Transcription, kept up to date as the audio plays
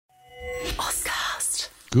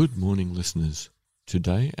Good morning, listeners.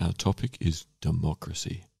 Today our topic is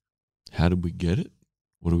democracy. How did we get it?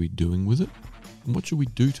 What are we doing with it? And what should we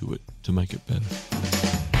do to it to make it better?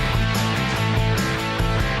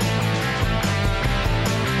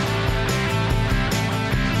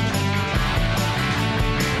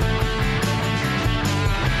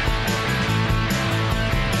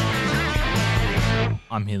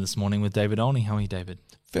 I'm here this morning with David Olney. How are you, David?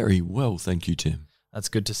 Very well, thank you, Tim. That's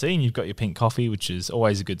good to see. And you've got your pink coffee, which is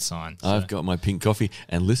always a good sign. So. I've got my pink coffee,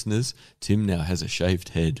 and listeners, Tim now has a shaved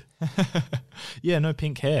head. Yeah, no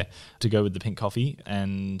pink hair to go with the pink coffee.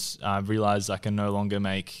 And I've realised I can no longer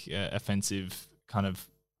make offensive kind of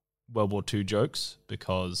World War II jokes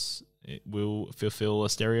because it will fulfill a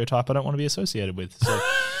stereotype I don't want to be associated with. So,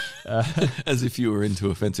 As if you were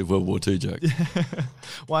into offensive World War II jokes.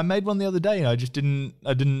 Well, I made one the other day and I wasn't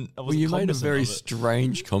Well, you made a cognizant very of it.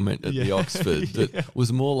 strange comment at the Oxford that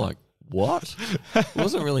was more like, what? It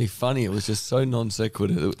wasn't really funny. It was just so non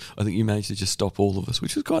sequitur. I think you managed to just stop all of us,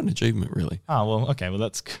 which was quite an achievement, really. Oh, well, okay. Well,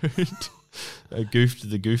 that's good. A goof to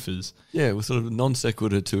the goofers. Yeah, it was sort of non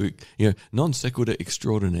sequitur to, non sequitur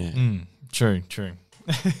extraordinaire. True.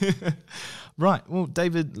 Right. Well,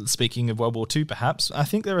 David, speaking of World War II, perhaps, I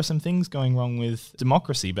think there are some things going wrong with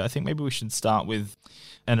democracy, but I think maybe we should start with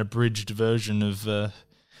an abridged version of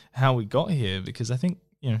how we got here, because I think,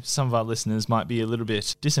 some of our listeners might be a little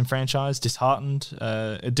bit disenfranchised, disheartened,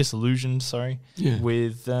 disillusioned,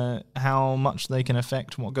 with how much they can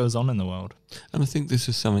affect what goes on in the world. And I think this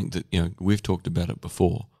is something that, we've talked about it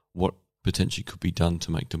before, what potentially could be done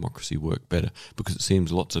to make democracy work better, because it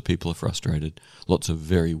seems lots of people are frustrated, lots of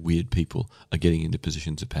very weird people are getting into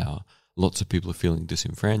positions of power, lots of people are feeling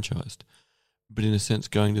disenfranchised. But in a sense,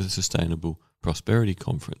 going to the Sustainable Prosperity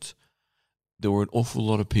Conference, there were an awful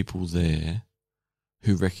lot of people there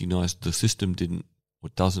who recognised the system didn't or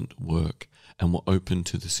doesn't work and were open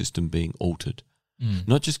to the system being altered.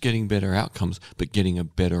 Not just getting better outcomes, but getting a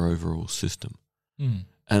better overall system.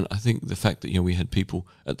 And I think the fact that, we had people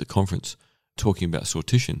at the conference talking about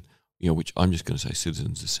sortition, which I'm just going to say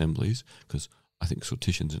citizens' assemblies, because I think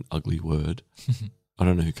sortition's an ugly word. I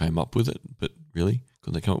don't know who came up with it, but really,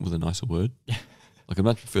 couldn't they come up with a nicer word? Like, I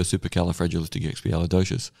much prefer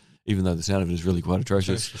supercalifragilisticexpialidocious, even though the sound of it is really quite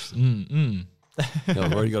atrocious.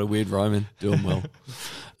 I've already got a weird rhyme in, doing well.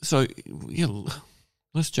 So,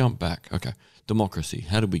 let's jump back. Okay, democracy,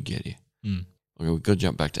 how did we get here? Okay, we've got to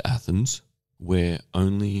jump back to Athens, where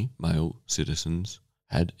only male citizens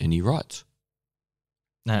had any rights.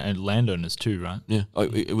 And landowners too, right? Yeah,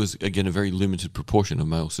 it was, again, a very limited proportion of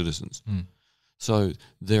male citizens. So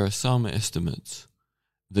there are some estimates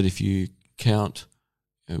that if you count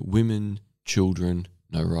women, children,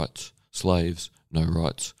 no rights, slaves, no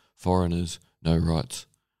rights, foreigners, no rights,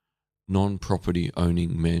 non-property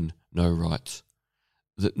owning men, no rights,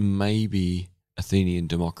 that maybe Athenian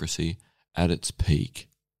democracy at its peak,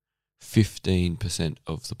 15%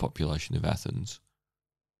 of the population of Athens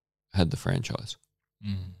had the franchise.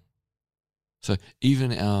 So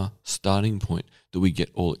even our starting point that we get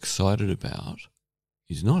all excited about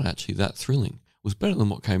is not actually that thrilling. It was better than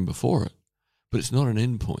what came before it, but it's not an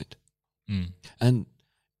end point. And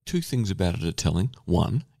two things about it are telling.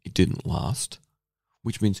 One, it didn't last,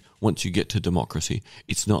 which means once you get to democracy,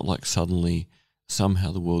 it's not like suddenly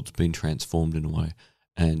somehow the world's been transformed in a way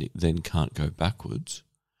and it then can't go backwards.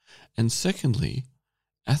 And secondly,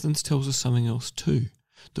 Athens tells us something else too,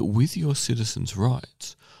 that with your citizens'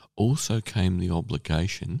 rights also came the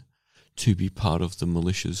obligation to be part of the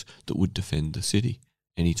militias that would defend the city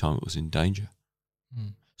anytime it was in danger.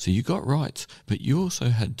 So you got rights, but you also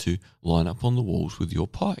had to line up on the walls with your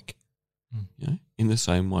pike, in the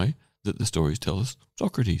same way that the stories tell us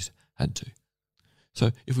Socrates had to.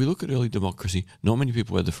 So if we look at early democracy, not many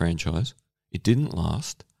people had the franchise, it didn't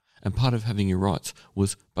last, and part of having your rights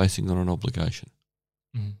was basing on an obligation.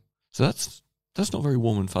 So that's not very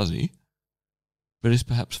warm and fuzzy, but it's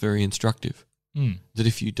perhaps very instructive. That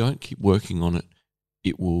if you don't keep working on it,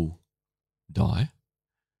 it will die,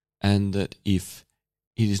 and that if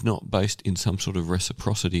it is not based in some sort of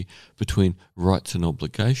reciprocity between rights and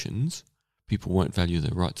obligations, people won't value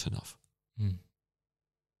their rights enough. And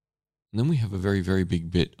then we have a very, very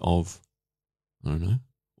big bit of,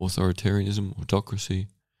 authoritarianism, autocracy,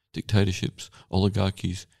 dictatorships,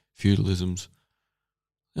 oligarchies, feudalisms.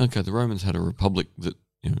 Okay, the Romans had a republic that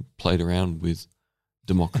played around with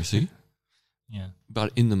democracy.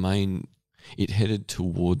 But in the main, it headed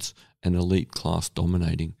towards an elite class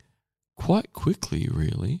dominating quite quickly,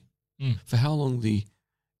 really. For how long the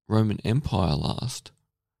Roman Empire lasted,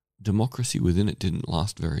 democracy within it didn't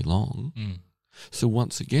last very long. So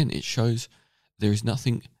once again, it shows there is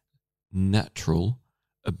nothing natural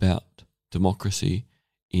about democracy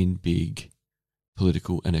in big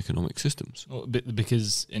political and economic systems. Well,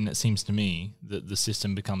 because, and it seems to me that the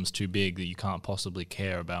system becomes too big that you can't possibly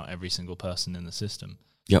care about every single person in the system.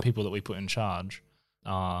 Yep. The people that we put in charge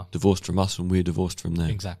are Divorced from us and we're divorced from them.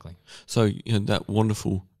 exactly. So, that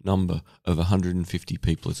wonderful number of 150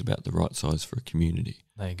 people is about the right size for a community.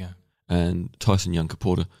 There you go. And Tyson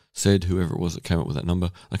Yunkaporta said, whoever it was that came up with that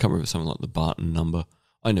number, I can't remember, something like the Barton number.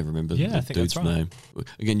 I never remember Yeah, the I think dude's that's right. name.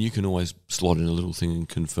 Again, you can always slot in a little thing and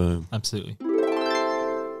confirm. Absolutely.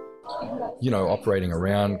 Operating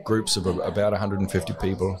around groups of about 150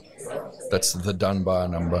 people. That's the Dunbar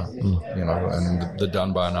number, and the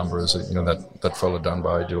Dunbar number is, that fellow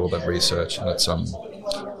Dunbar, do all that research, and it's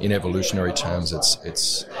in evolutionary terms,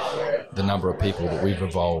 it's the number of people that we've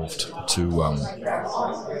evolved to,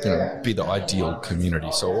 be the ideal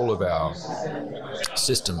community. So all of our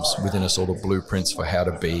systems within us, all the blueprints for how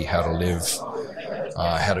to be, how to live,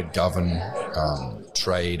 how to govern,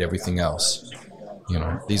 trade, everything else.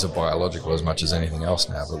 These are biological as much as anything else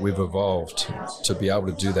now, but we've evolved to be able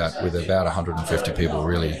to do that with about 150 people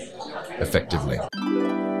really effectively.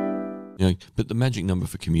 But the magic number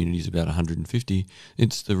for community is about 150.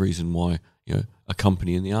 It's the reason why, a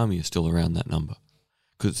company in the army is still around that number.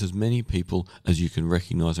 Because it's as many people as you can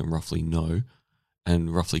recognise and roughly know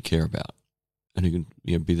and roughly care about, and who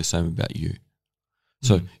can be the same about you.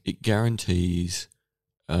 So it guarantees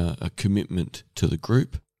a commitment to the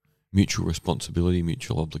group, mutual responsibility,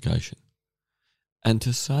 mutual obligation. And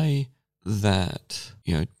to say that,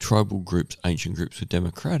 tribal groups, ancient groups were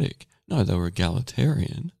democratic, no, they were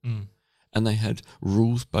egalitarian, and they had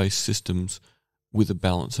rules-based systems with a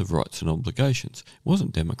balance of rights and obligations. It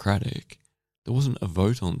wasn't democratic. There wasn't a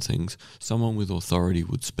vote on things. Someone with authority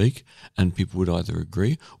would speak and people would either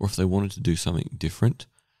agree, or if they wanted to do something different,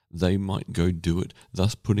 they might go do it,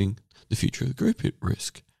 thus putting the future of the group at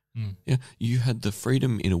risk. Yeah, you had the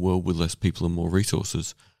freedom in a world with less people and more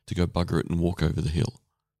resources to go bugger it and walk over the hill.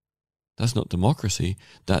 That's not democracy.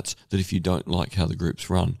 That's that if you don't like how the groups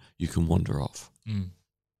run, you can wander off.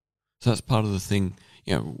 So that's part of the thing.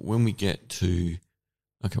 When we get to,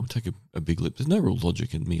 okay, we'll take a big leap. There's no real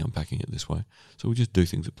logic in me unpacking it this way. So we'll just do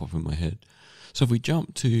things that pop in my head. So if we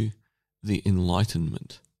jump to the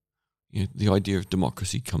Enlightenment, the idea of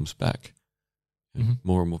democracy comes back.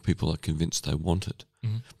 More and more people are convinced they want it.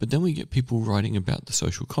 But then we get people writing about the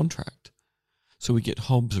social contract. So we get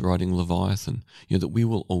Hobbes writing Leviathan, that we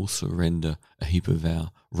will all surrender a heap of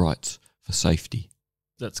our rights for safety.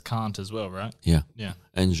 That's Kant as well, right? Yeah. Yeah.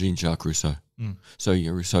 And Jean-Jacques Rousseau. So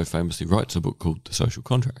Rousseau famously writes a book called The Social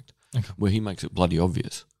Contract, where he makes it bloody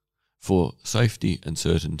obvious. For safety and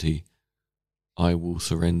certainty, I will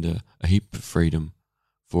surrender a heap of freedom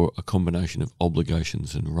for a combination of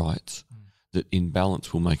obligations and rights that in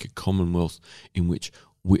balance will make a commonwealth in which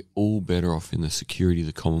we're all better off in the security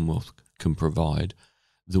the commonwealth can provide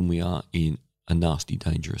than we are in a nasty,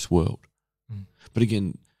 dangerous world. But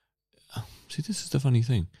again, see, this is the funny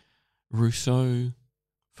thing. Rousseau,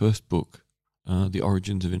 first book, The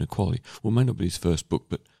Origins of Inequality. Well, it may not be his first book,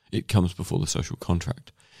 but it comes before The Social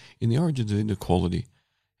Contract. In The Origins of Inequality,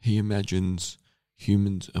 he imagines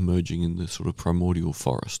humans emerging in the sort of primordial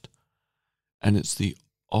forest. And it's the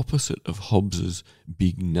opposite of Hobbes's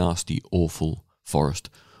big, nasty, awful forest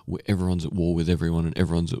where everyone's at war with everyone and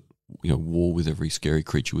everyone's at war with every scary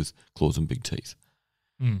creature with claws and big teeth.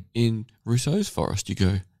 In Rousseau's forest, you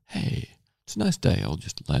go, hey, it's a nice day, I'll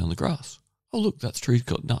just lay on the grass. Oh, look, that tree's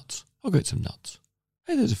got nuts. I'll go get some nuts.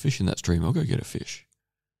 Hey, there's a fish in that stream. I'll go get a fish.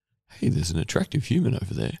 Hey, there's an attractive human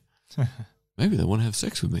over there. Maybe they want to have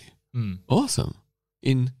sex with me. Awesome.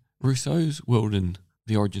 In Rousseau's world and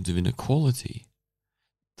The Origins of Inequality,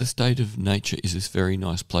 the state of nature is this very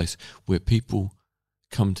nice place where people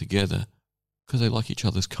come together because they like each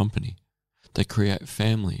other's company. They create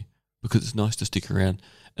family because it's nice to stick around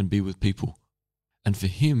and be with people. And for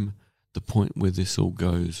him, the point where this all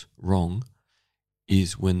goes wrong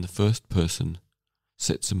is when the first person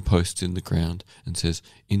sets some posts in the ground and says,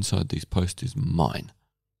 inside these posts is mine.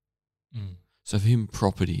 So for him,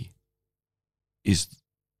 property is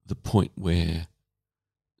the point where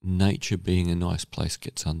nature being a nice place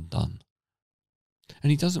gets undone. And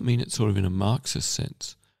he doesn't mean it sort of in a Marxist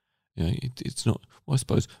sense. It's not, well, I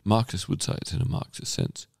suppose Marxists would say it's in a Marxist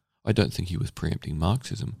sense. I don't think he was preempting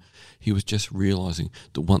Marxism. He was just realising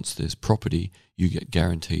that once there's property, you get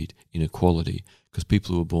guaranteed inequality because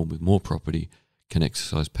people who are born with more property can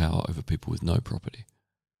exercise power over people with no property.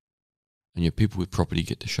 And yet people with property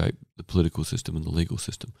get to shape the political system and the legal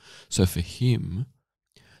system. So for him,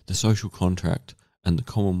 the social contract and the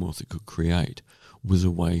commonwealth it could create was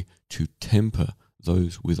a way to temper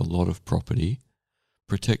those with a lot of property,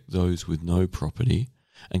 protect those with no property,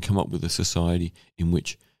 and come up with a society in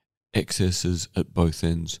which excesses at both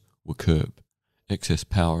ends were curbed. Excess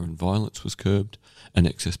power and violence was curbed, and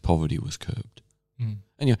excess poverty was curbed.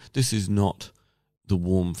 And this is not the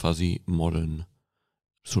warm, fuzzy, modern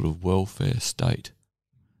sort of welfare state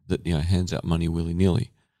that hands out money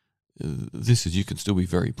willy-nilly. This is, you can still be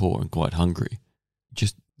very poor and quite hungry.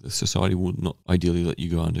 Just the society will not ideally let you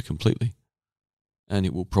go under completely. And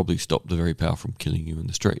it will probably stop the very powerful from killing you in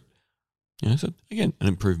the street. So again, an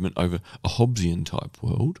improvement over a Hobbesian type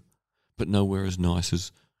world, but nowhere as nice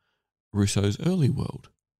as Rousseau's early world.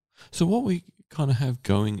 So what we kind of have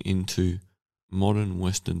going into modern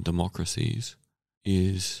Western democracies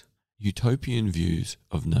is utopian views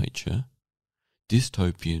of nature,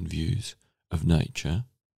 dystopian views of nature,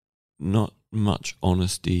 not much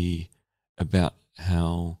honesty about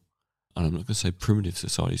how, and I'm not going to say primitive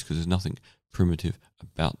societies because there's nothing primitive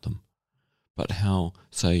about them, but how,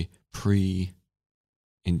 say,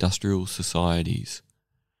 pre-industrial societies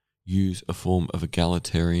use a form of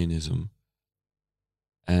egalitarianism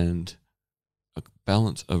and a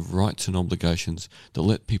balance of rights and obligations that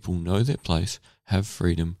let people know their place, have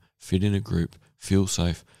freedom, fit in a group, feel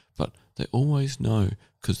safe, but they always know,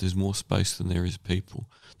 because there's more space than there is people,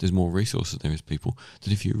 there's more resources than there is people,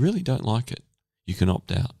 that if you really don't like it, you can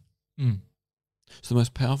opt out. So the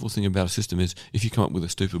most powerful thing about a system is if you come up with a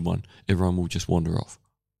stupid one, everyone will just wander off.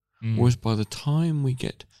 Whereas by the time we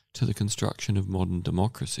get to the construction of modern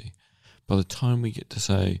democracy, by the time we get to,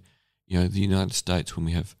 say, the United States, when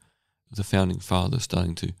we have the founding fathers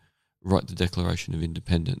starting to write the Declaration of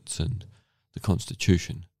Independence and the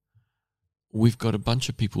Constitution, we've got a bunch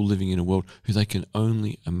of people living in a world who they can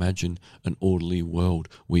only imagine an orderly world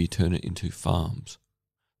where you turn it into farms.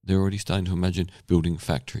 They're already starting to imagine building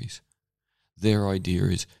factories. Their idea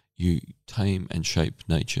is you tame and shape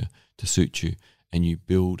nature to suit you, and you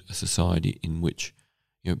build a society in which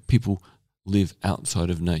people live outside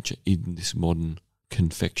of nature in this modern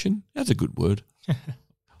confection. That's a good word.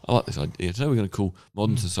 I like this idea. Today we're going to call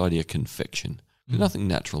modern society a confection. There's nothing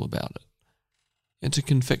natural about it. It's a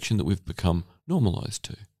confection that we've become normalised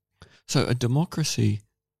to. So a democracy,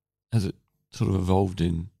 as it sort of evolved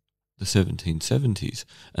in the 1770s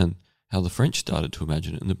and how the French started to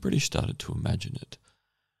imagine it and the British started to imagine it,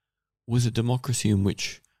 was a democracy in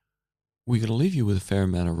which we're going to leave you with a fair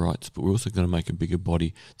amount of rights, but we're also going to make a bigger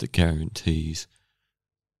body that guarantees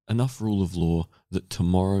enough rule of law that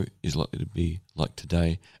tomorrow is likely to be like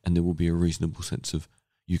today, and there will be a reasonable sense of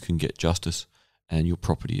you can get justice and your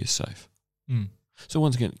property is safe. So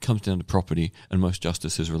once again, it comes down to property, and most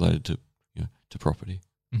justice is related to to property.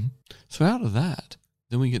 So out of that,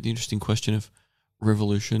 then we get the interesting question of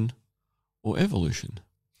revolution or evolution.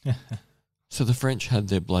 So the French had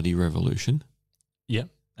their bloody revolution. Yep.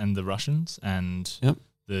 And the Russians and Yep.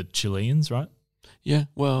 the Chileans, right? Yeah,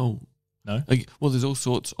 well... No? Well, there's all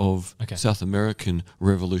sorts of South American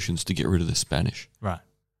revolutions to get rid of the Spanish. Right.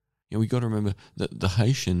 We got to remember that the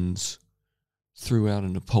Haitians threw out a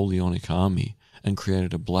Napoleonic army and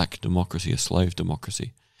created a black democracy, a slave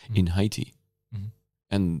democracy in Haiti.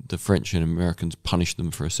 And the French and Americans punished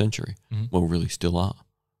them for a century. Well, really still are.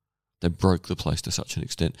 They broke the place to such an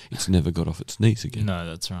extent it's never got off its knees again. No,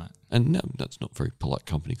 that's right. And no, that's not very polite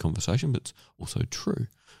company conversation, but it's also true.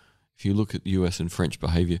 If you look at US and French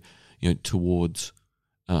behaviour, towards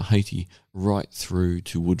Haiti, right through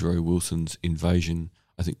to Woodrow Wilson's invasion,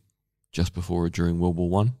 I think just before or during World War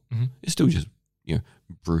One, it's still just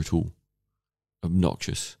brutal,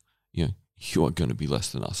 obnoxious. You are going to be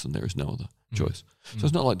less than us, and there is no other choice. So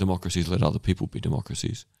it's not like democracies let other people be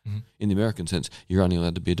democracies. In the American sense, you're only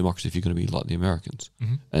allowed to be a democracy if you're going to be like the Americans,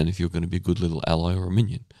 and if you're going to be a good little ally or a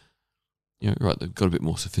minion. Right, they've got a bit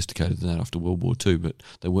more sophisticated than that after World War II, but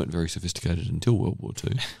they weren't very sophisticated until World War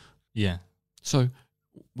II. Yeah. So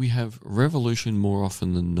we have revolution more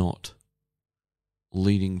often than not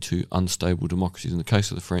leading to unstable democracies. In the case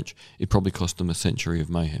of the French, it probably cost them a century of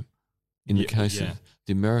mayhem. In the case of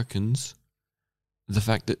the Americans, the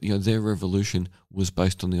fact that their revolution was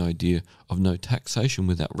based on the idea of no taxation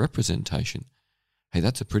without representation. Hey,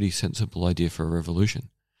 that's a pretty sensible idea for a revolution.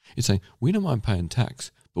 It's saying, we don't mind paying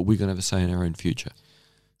tax, but we're going to have a say in our own future.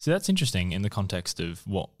 So that's interesting in the context of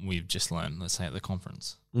what we've just learned, let's say at the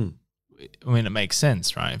conference. I mean, it makes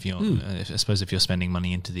sense, right? If you're, I suppose if you're spending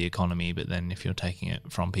money into the economy, but then if you're taking it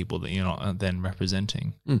from people that you're not then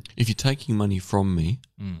representing. If you're taking money from me,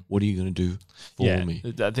 what are you going to do for me?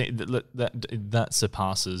 I think that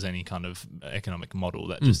surpasses any kind of economic model.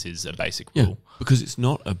 That just is a basic rule. Because it's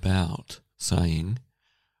not about saying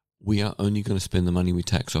we are only going to spend the money we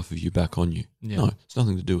tax off of you back on you. No, it's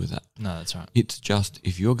nothing to do with that. No, that's right. It's just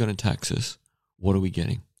if you're going to tax us, what are we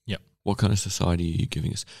getting? Yep. What kind of society are you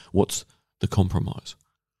giving us? What's the compromise?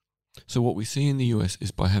 So what we see in the US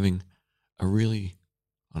is by having a really,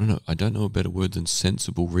 I don't know a better word than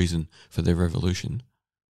sensible reason for their revolution,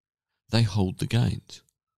 they hold the gains.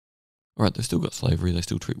 All right, they've still got slavery, they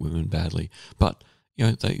still treat women badly, but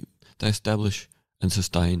they establish and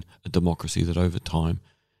sustain a democracy that over time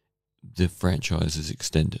the franchise is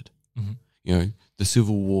extended. Mm-hmm. The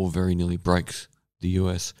Civil War very nearly breaks the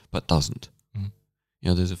US, but doesn't.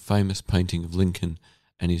 Mm-hmm. There's a famous painting of Lincoln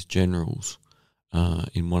and his generals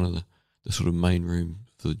in one of the sort of main room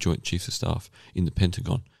for the Joint Chiefs of Staff in the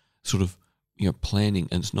Pentagon, sort of planning,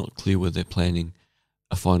 and it's not clear whether they're planning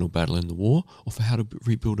a final battle in the war or for how to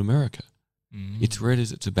rebuild America. Mm-hmm. It's read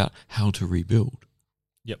as it's about how to rebuild.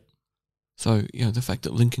 Yep. So, the fact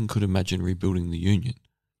that Lincoln could imagine rebuilding the Union.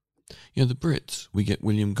 The Brits, we get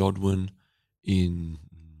William Godwin in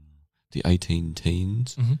the 18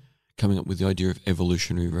 teens coming up with the idea of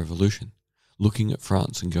evolutionary revolution, looking at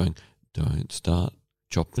France and going, don't start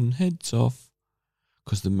chopping heads off,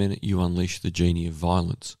 because the minute you unleash the genie of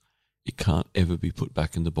violence, it can't ever be put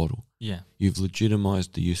back in the bottle. Yeah. You've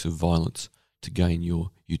legitimized the use of violence to gain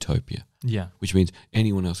your utopia. Yeah. Which means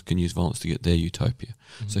anyone else can use violence to get their utopia.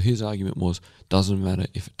 Mm-hmm. So his argument was, doesn't matter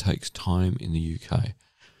if it takes time in the UK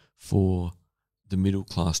for the middle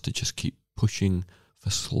class to just keep pushing for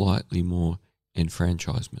slightly more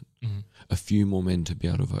enfranchisement. Mm-hmm. A few more men to be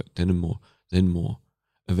able to vote, then more.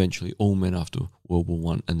 Eventually all men after World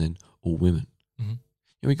War I, and then all women. Mm-hmm.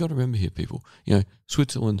 We've got to remember here, people,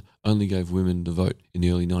 Switzerland only gave women the vote in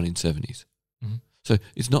the early 1970s. Mm-hmm. So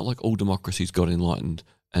it's not like all democracies got enlightened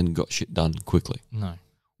and got shit done quickly. No.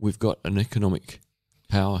 We've got an economic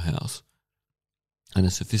powerhouse and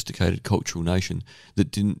a sophisticated cultural nation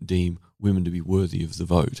that didn't deem women to be worthy of the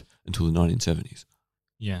vote until the 1970s.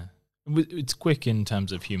 Yeah. It's quick in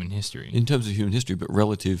terms of human history. In terms of human history, but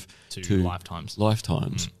relative to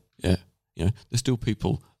lifetimes. Yeah. There's still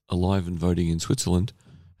people alive and voting in Switzerland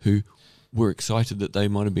who were excited that they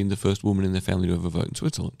might have been the first woman in their family to ever vote in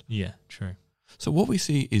Switzerland. Yeah, true. So what we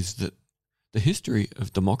see is that the history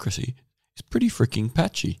of democracy is pretty freaking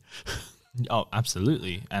patchy. Oh,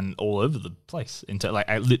 absolutely, and all over the place.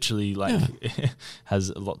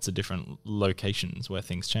 Has lots of different locations where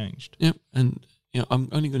things changed. Yeah, and I'm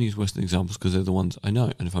only going to use Western examples because they're the ones I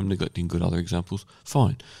know, and if I'm neglecting good other examples,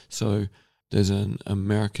 fine. So there's an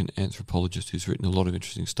American anthropologist who's written a lot of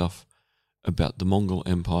interesting stuff about the Mongol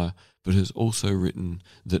Empire, but has also written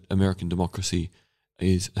that American democracy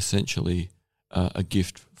is essentially a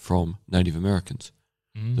gift from Native Americans,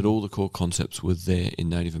 that all the core concepts were there in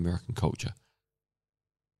Native American culture.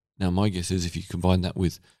 Now, my guess is if you combine that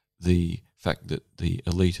with the fact that the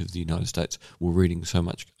elite of the United States were reading so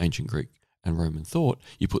much ancient Greek and Roman thought,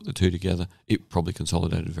 you put the two together, it probably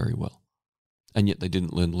consolidated very well. And yet they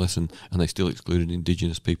didn't learn the lesson, and they still excluded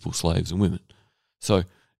indigenous people, slaves and women. So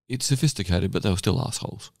it's sophisticated, but they were still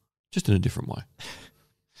assholes, just in a different way.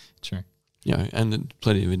 True. And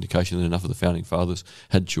plenty of indication that enough of the founding fathers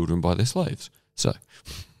had children by their slaves. So,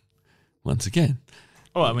 once again,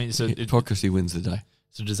 hypocrisy wins the day.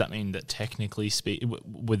 So does that mean that technically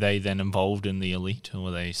were they then involved in the elite, or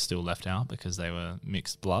were they still left out because they were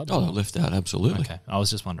mixed blood? Oh, they're left out, absolutely. Okay, I was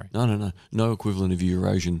just wondering. No equivalent of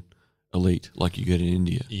Eurasian elite like you get in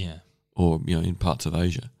India. Yeah. Or, in parts of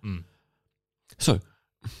Asia. Mm. So,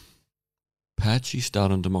 patchy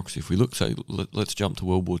start on democracy. If we look, let's jump to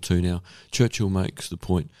World War II now. Churchill makes the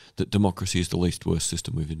point that democracy is the least worst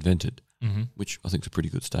system we've invented, which I think is a pretty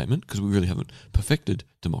good statement because we really haven't perfected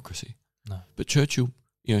democracy. No. But Churchill,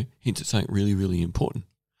 hints at something really, really important.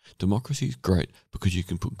 Democracy is great because you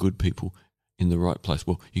can put good people in the right place.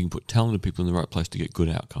 Well, you can put talented people in the right place to get good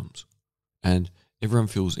outcomes. And everyone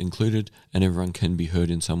feels included and everyone can be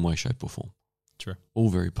heard in some way, shape or form. True. All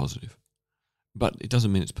very positive. But it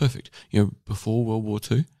doesn't mean it's perfect. Before World War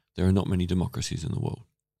II, there are not many democracies in the world.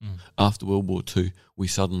 Mm. After World War II, we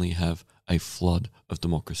suddenly have a flood of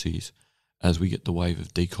democracies as we get the wave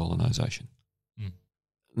of decolonisation. Mm.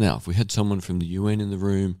 Now, if we had someone from the UN in the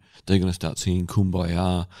room, they're going to start singing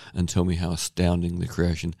Kumbaya and tell me how astounding the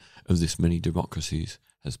creation of this many democracies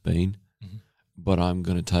has been. Mm-hmm. But I'm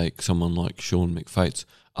going to take someone like Sean McFate's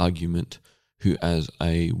argument, who as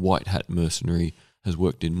a white hat mercenary has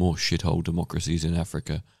worked in more shithole democracies in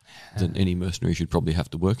Africa than any mercenary should probably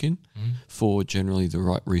have to work in, for generally the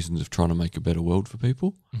right reasons of trying to make a better world for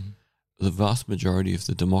people. Mm-hmm. The vast majority of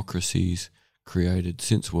the democracies created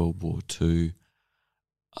since World War II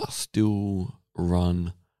are still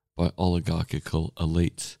run by oligarchical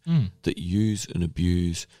elites that use and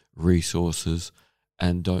abuse resources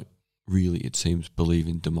and don't really, it seems, believe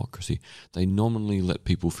in democracy. They nominally let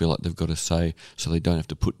people feel like they've got a say so they don't have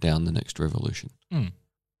to put down the next revolution. Mm.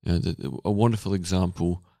 You know, a wonderful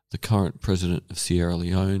example, the current president of Sierra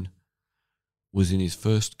Leone was in his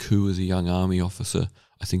first coup as a young army officer,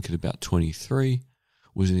 I think at about 23,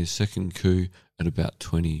 was in his second coup at about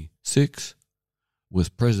 26, was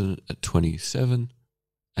president at 27,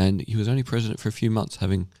 and he was only president for a few months,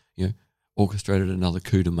 having, you know, orchestrated another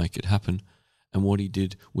coup to make it happen. And what he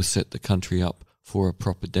did was set the country up for a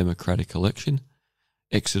proper democratic election,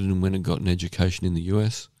 exited and went and got an education in the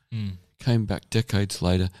US, came back decades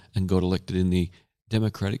later and got elected in the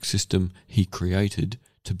democratic system he created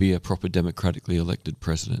to be a proper democratically elected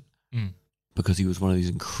president. Because he was one of these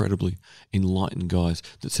incredibly enlightened guys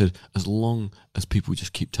that said, as long as people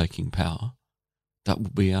just keep taking power, that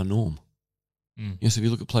will be our norm. Yes, if you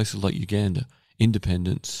look at places like Uganda,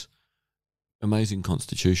 independence, amazing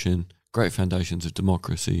constitution, great foundations of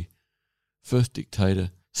democracy, first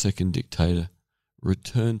dictator, second dictator,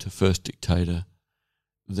 return to first dictator,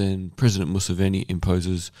 then President Museveni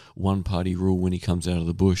imposes one-party rule when he comes out of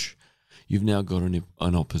the bush. You've now got an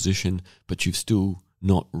opposition, but you've still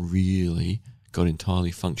not really got entirely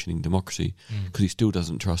functioning democracy because he still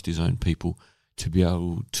doesn't trust his own people to be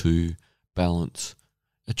able to balance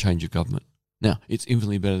a change of government. Now, it's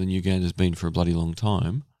infinitely better than Uganda's been for a bloody long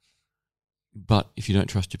time, but if you don't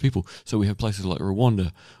trust your people. So we have places like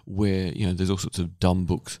Rwanda where, you know, there's all sorts of dumb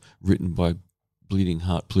books written by bleeding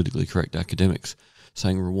heart politically correct academics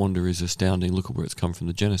saying Rwanda is astounding, look at where it's come from,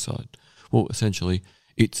 the genocide. Well, essentially,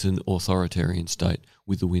 it's an authoritarian state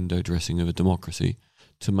with the window dressing of a democracy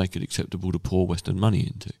to make it acceptable to pour Western money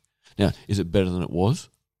into. Now, is it better than it was?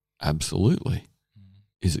 Absolutely.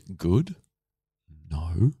 Is it good?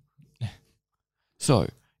 No. So,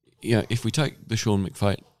 you know, if we take the Sean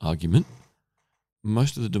McFate argument,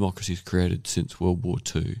 most of the democracies created since World War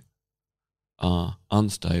II are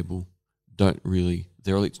unstable, their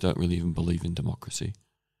elites don't really even believe in democracy.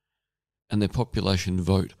 And their population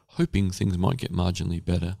vote hoping things might get marginally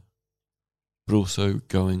better, but also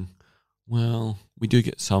going, well, we do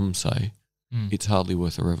get some say, it's hardly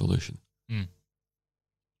worth a revolution. And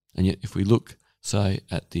yet if we look, say,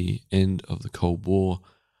 at the end of the Cold War,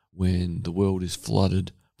 when the world is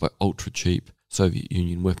flooded by ultra-cheap Soviet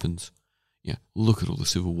Union weapons, look at all the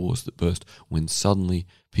civil wars that burst when suddenly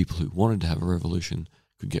people who wanted to have a revolution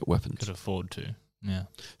could get weapons. Could afford to, yeah.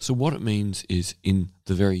 So what it means is in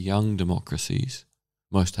the very young democracies,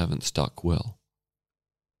 most haven't stuck well.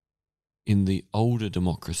 In the older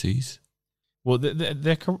democracies... Well,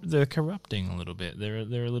 they're corrupting a little bit. They're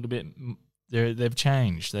a little bit... They've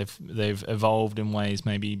changed. They've evolved in ways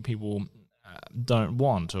maybe people don't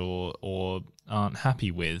want or aren't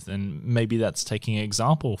happy with, and maybe that's taking an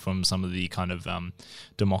example from some of the kind of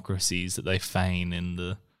democracies that they feign in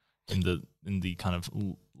the kind of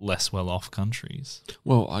less well-off countries.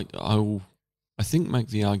 Well, I think make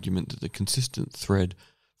the argument that the consistent thread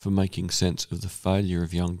for making sense of the failure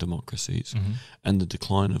of young democracies and the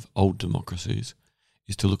decline of old democracies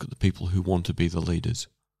is to look at the people who want to be the leaders.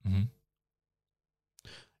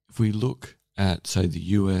 If we look at, say, the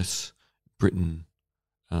US, Britain,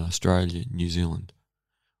 Australia, New Zealand,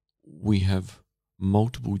 we have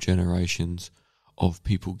multiple generations of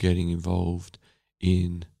people getting involved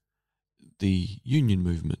in the union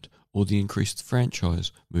movement or the increased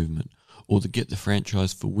franchise movement or the get the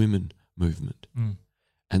franchise for women movement,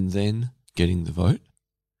 and then getting the vote,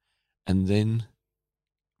 and then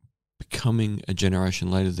becoming a generation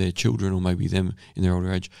later, their children or maybe them in their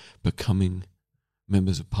older age, becoming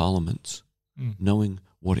members of parliaments, knowing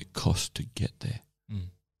what it costs to get there,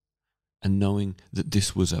 and knowing that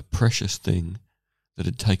this was a precious thing that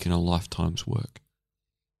had taken a lifetime's work.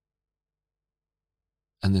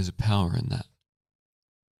 And there's a power in that.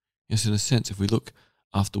 Yes, in a sense, if we look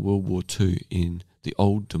after World War II in the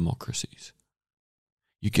old democracies,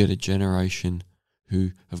 you get a generation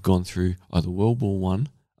who have gone through either World War I,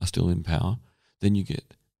 are still in power, then you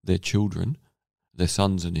get their children, their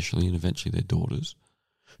sons initially and eventually their daughters,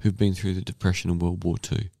 who've been through the Depression and World War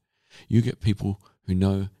II. You get people who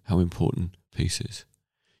know how important peace is.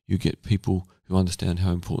 You get people who understand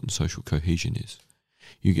how important social cohesion is.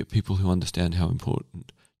 You get people who understand how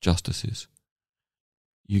important justice is.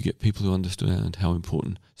 You get people who understand how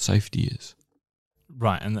important safety is.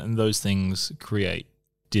 Right, and those things create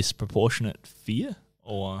disproportionate fear?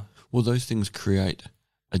 Or well, those things create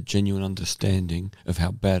a genuine understanding of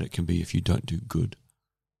how bad it can be if you don't do good.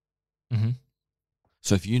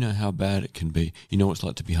 So if you know how bad it can be, you know what it's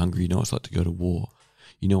like to be hungry, you know what it's like to go to war,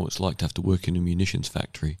 you know what it's like to have to work in a munitions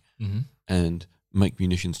factory and make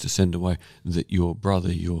munitions to send away that your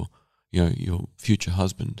brother, your future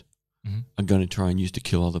husband are going to try and use to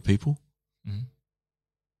kill other people. Mhm.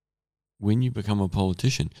 When you become a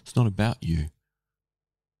politician, it's not about you.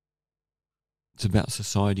 It's about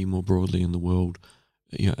society more broadly in the world,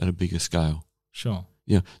 at a bigger scale. Sure.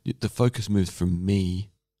 The focus moves from me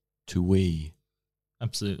to we.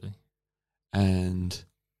 Absolutely. And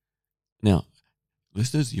now,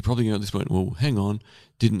 listeners, you're probably going at this point, well, hang on,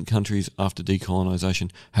 didn't countries after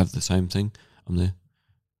decolonisation have the same thing? I'm there.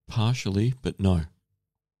 Partially, but no.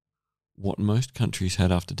 What most countries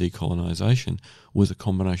had after decolonisation was a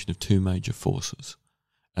combination of two major forces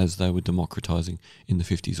as they were democratising in the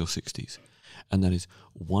 50s or 60s. And that is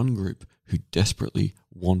one group who desperately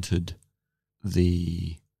wanted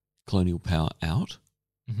the colonial power out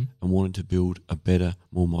and wanted to build a better,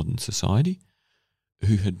 more modern society,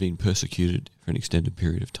 who had been persecuted for an extended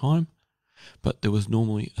period of time. But there was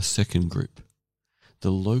normally a second group,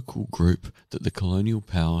 the local group that the colonial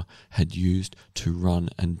power had used to run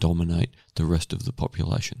and dominate the rest of the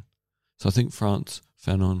population. So I think Frantz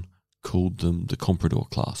Fanon called them the comprador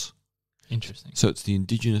class. Interesting. So it's the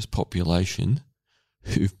indigenous population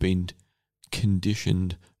who've been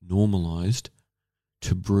conditioned, normalised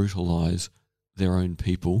to brutalise their own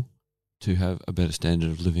people to have a better standard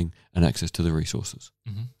of living and access to the resources.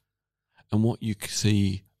 And what you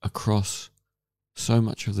see across so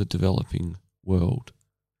much of the developing world,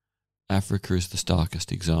 Africa is the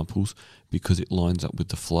starkest examples because it lines up with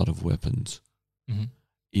the flood of weapons,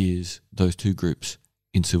 is those two groups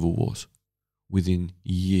in civil wars within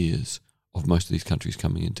years of most of these countries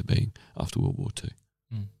coming into being after World War II.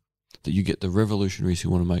 That you get the revolutionaries who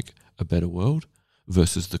want to make a better world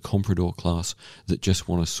versus the comprador class that just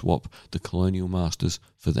want to swap the colonial masters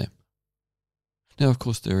for them. Now, of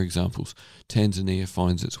course, there are examples. Tanzania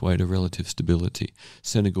finds its way to relative stability.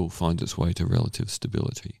 Senegal finds its way to relative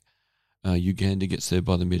stability. Uganda gets there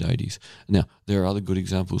by the mid-80s. Now, there are other good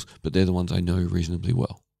examples, but they're the ones I know reasonably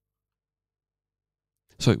well.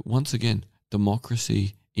 So, once again,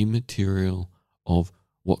 democracy immaterial of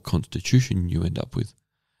what constitution you end up with.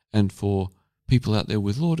 And for people out there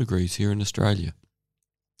with law degrees here in Australia,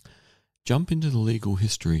 jump into the legal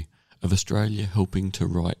history of Australia helping to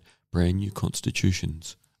write brand new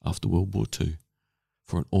constitutions after World War II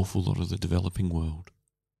for an awful lot of the developing world.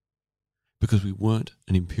 Because we weren't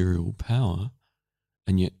an imperial power,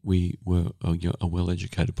 and yet we were a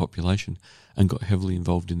well-educated population and got heavily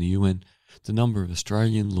involved in the UN. The number of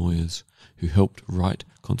Australian lawyers who helped write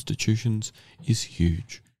constitutions is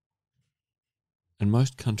huge. And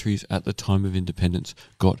most countries at the time of independence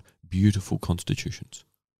got beautiful constitutions.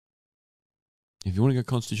 If you want to go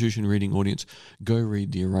constitution reading audience, go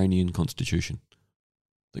read the Iranian constitution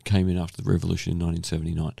that came in after the revolution in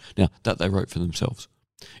 1979. Now, that they wrote for themselves.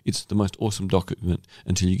 It's the most awesome document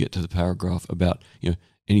until you get to the paragraph about,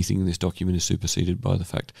 anything in this document is superseded by the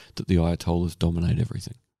fact that the Ayatollahs dominate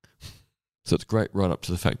everything. So it's great right up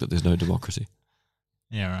to the fact that there's no democracy.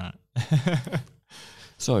 Yeah, right.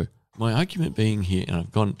 So my argument being here, and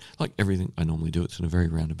I've gone, like everything I normally do, it's in a very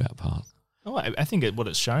roundabout path. Oh, I think what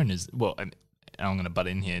it's shown is, well, I'm going to butt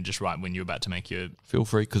in here just right when you're about to make your Feel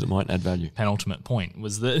free, because it might add value. penultimate point,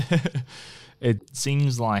 was that it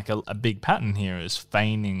seems like a big pattern here is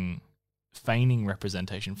feigning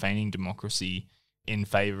representation, feigning democracy in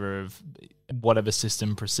favor of whatever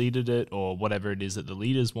system preceded it or whatever it is that the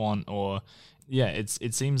leaders want. Or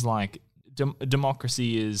it seems like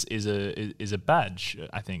democracy is a badge,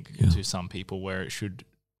 I think, to some people, where it should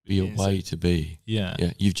be a way to be. Yeah.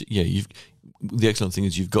 You've the excellent thing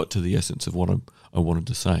is you've got to the essence of what I wanted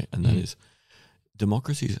to say, and that is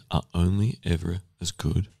democracies are only ever as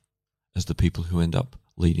good as the people who end up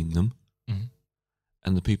leading them,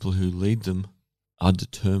 and the people who lead them are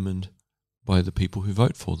determined by the people who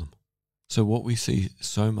vote for them. So what we see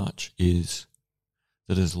so much is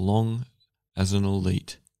that as long as an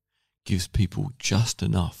elite gives people just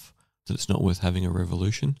enough that it's not worth having a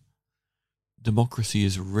revolution, democracy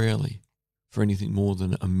is rarely for anything more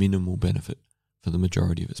than a minimal benefit for the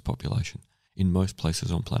majority of its population in most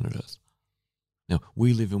places on planet Earth. Now,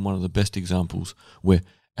 we live in one of the best examples where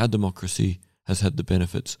our democracy has had the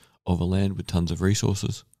benefits of a land with tons of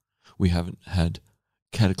resources. We haven't had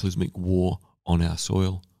cataclysmic war on our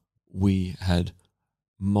soil. We had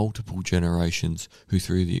multiple generations who,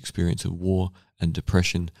 through the experience of war and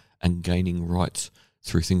depression and gaining rights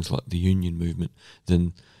through things like the union movement,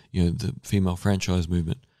 then the female franchise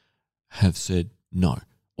movement, have said, no,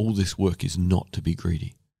 all this work is not to be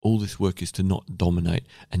greedy. All this work is to not dominate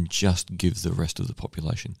and just give the rest of the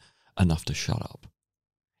population enough to shut up.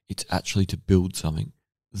 It's actually to build something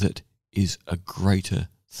that is a greater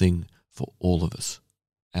thing for all of us.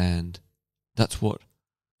 And that's what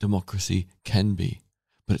democracy can be.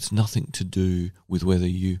 but it's nothing to do with whether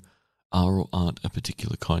you are or aren't a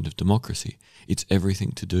particular kind of democracy. It's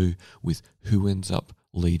everything to do with who ends up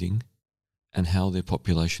leading and how their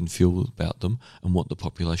population feels about them and what the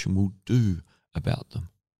population will do about them.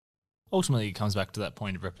 Ultimately, it comes back to that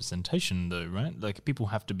point of representation, though, right? Like, people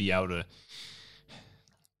have to be able to...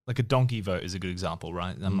 Like, a donkey vote is a good example,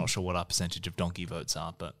 right? I'm not sure what our percentage of donkey votes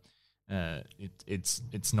are, but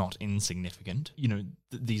it's not insignificant. You know,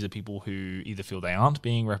 these are people who either feel they aren't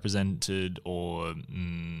being represented or,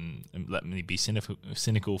 let me be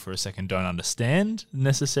cynical for a second, don't understand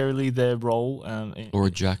necessarily their role. Or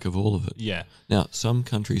a jack of all of it. Yeah. Now, some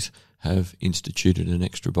countries have instituted an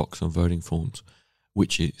extra box on voting forms,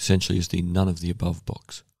 which essentially is the none of the above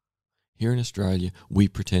box. Here in Australia, we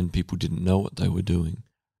pretend people didn't know what they were doing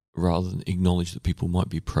rather than acknowledge that people might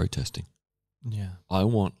be protesting. Yeah. I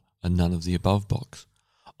want a none of the above box.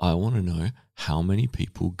 I want to know how many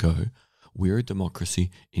people go, we're a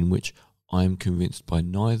democracy in which I am convinced by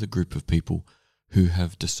neither group of people who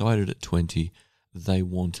have decided at 20 they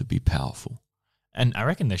want to be powerful. And I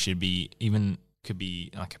reckon there could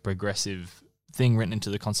be like a progressive thing written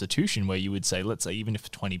into the Constitution where you would say, let's say, even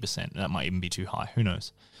if 20%, that might even be too high, who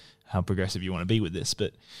knows how progressive you want to be with this,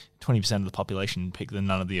 but 20% of the population pick the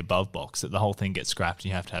none of the above box, that the whole thing gets scrapped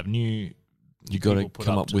and you have to have new... You got to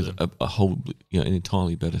come up with a whole, an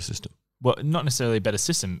entirely better system. Well, not necessarily a better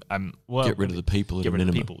system. Get rid of the people at a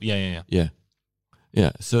minimum. Get rid of the people.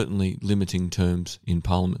 Yeah, certainly limiting terms in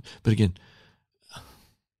Parliament. But again,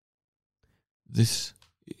 this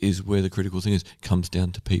is where the critical thing is. It comes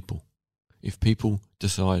down to people. If people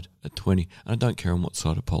decide at 20, and I don't care on what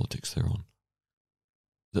side of politics they're on,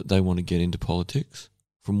 that they want to get into politics,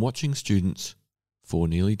 from watching students for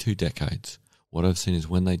nearly 2 decades, what I've seen is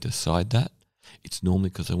when they decide that, it's normally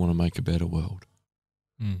because they want to make a better world.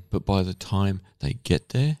 But by the time they get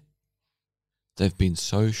there, they've been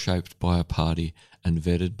so shaped by a party and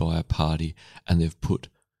vetted by a party, and they've put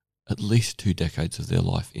at least 2 decades of their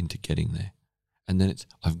life into getting there. And then it's,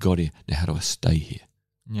 I've got here, now how do I stay here?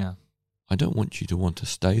 Yeah. I don't want you to want to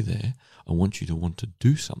stay there. I want you to want to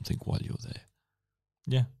do something while you're there.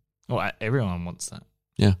 Yeah. Well, everyone wants that.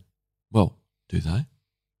 Yeah. Well, do they?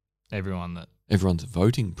 Everyone's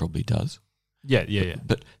voting probably does. Yeah.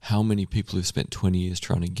 But how many people have spent 20 years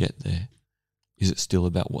trying to get there? Is it still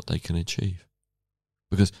about what they can achieve?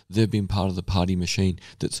 Because they've been part of the party machine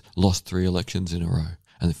that's lost 3 elections in a row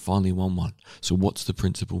and they finally won one. So what's the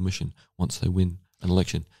principal mission once they win an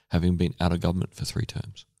election, having been out of government for 3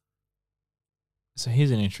 terms? So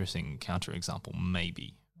here's an interesting counterexample,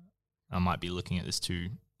 maybe. I might be looking at this too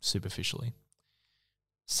superficially.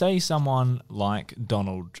 Say someone like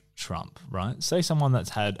Donald Trump, right? Say someone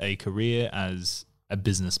that's had a career as a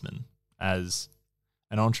businessman, as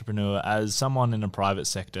an entrepreneur, as someone in a private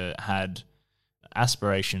sector, had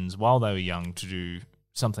aspirations while they were young to do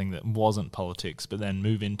something that wasn't politics, but then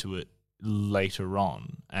move into it later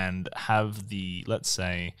on and have the, let's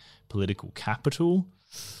say, political capital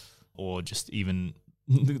or just even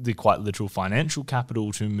the quite literal financial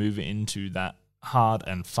capital to move into that hard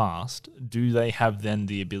and fast. Do they have then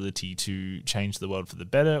the ability to change the world for the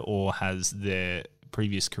better, or has their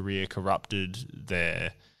previous career corrupted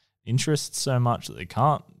their interests so much that they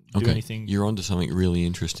can't do anything? You're onto something really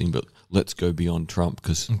interesting, but let's go beyond Trump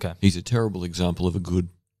because he's a terrible example of a good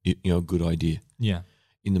idea. Yeah.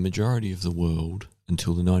 In the majority of the world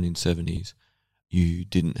until the 1970s, you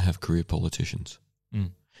didn't have career politicians.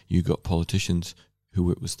 You got politicians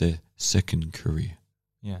who it was their second career.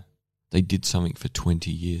 Yeah. They did something for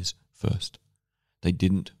 20 years first. They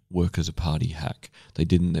didn't work as a party hack. They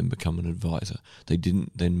didn't then become an advisor. They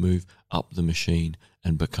didn't then move up the machine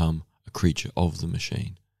and become a creature of the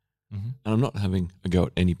machine. And I'm not having a go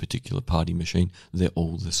at any particular party machine. They're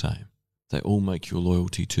all the same. They all make your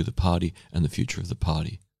loyalty to the party and the future of the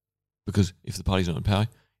party. Because if the party's not in power,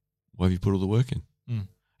 why have you put all the work in?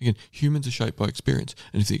 Again, humans are shaped by experience.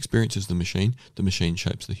 And if the experience is the machine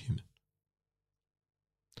shapes the human.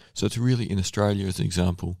 So it's really, in Australia as an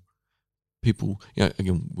example, people,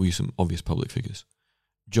 again, we use some obvious public figures.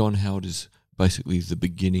 John Howard is basically the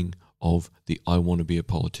beginning of the I want to be a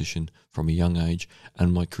politician from a young age,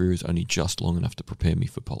 and my career is only just long enough to prepare me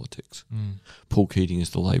for politics. Paul Keating is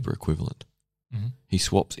the Labor equivalent. He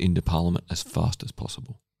swaps into Parliament as fast as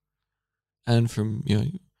possible. And from,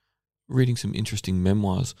 reading some interesting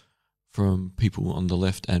memoirs from people on the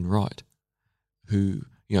left and right who,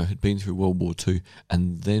 had been through World War II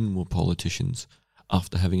and then were politicians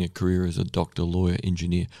after having a career as a doctor, lawyer,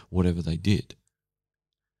 engineer, whatever they did.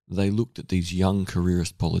 They looked at these young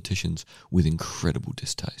careerist politicians with incredible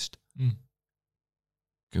distaste.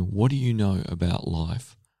 Okay, what do you know about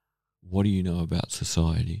life what do you know about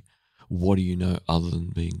society? What do you know other than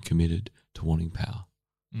being committed to wanting power?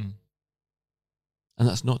 Mm. And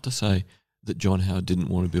that's not to say that John Howard didn't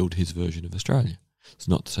want to build his version of Australia. It's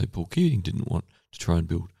not to say Paul Keating didn't want to try and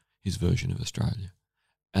build his version of Australia.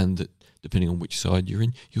 And that depending on which side you're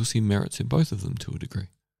in, you'll see merits in both of them to a degree.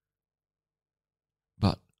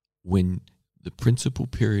 But when the principal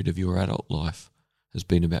period of your adult life has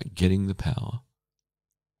been about getting the power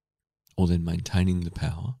or then maintaining the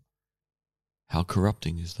power, how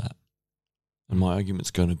corrupting is that? And my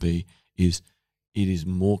argument's going to be is it is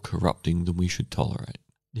more corrupting than we should tolerate.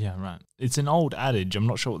 Yeah, right. It's an old adage. I'm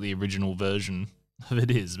not sure what the original version of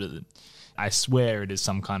it is, but I swear it is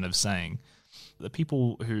some kind of saying. The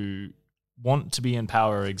people who want to be in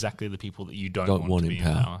power are exactly the people that you don't want to be in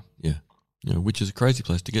power. Yeah. Which is a crazy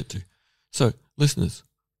place to get to. So, listeners,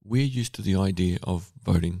 we're used to the idea of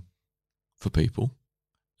voting for people,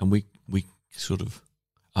 and we sort of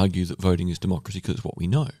argue that voting is democracy because it's what we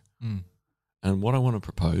know. Mm. And what I want to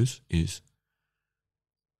propose is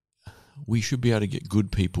we should be able to get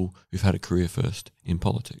good people who've had a career first in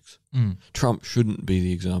politics. Mm. Trump shouldn't be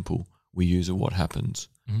the example we use of what happens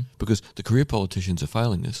because the career politicians are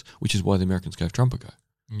failing us, which is why the Americans gave Trump a go.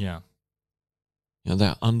 Yeah.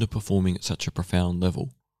 They're underperforming at such a profound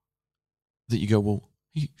level that you go, well,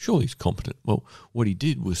 surely he's competent. Well, what he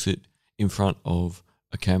did was sit in front of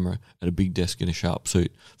a camera at a big desk in a sharp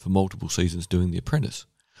suit for multiple seasons doing The Apprentice,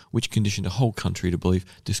 which conditioned a whole country to believe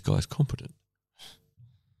this guy's competent.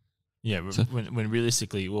 Yeah, So, when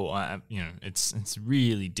realistically, it's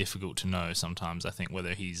really difficult to know sometimes, I think,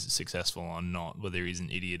 whether he's successful or not, whether he's an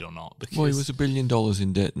idiot or not. Because well, he was $1 billion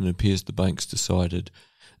in debt, and it appears the banks decided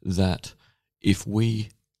that if we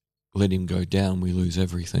let him go down, we lose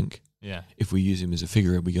everything. Yeah. If we use him as a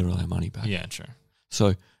figurehead, we get all our money back. Yeah, true.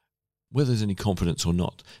 So whether there's any competence or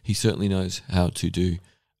not, he certainly knows how to do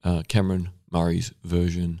Cameron Murray's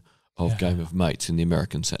version of Game of Mates in the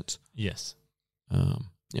American sense. Yes.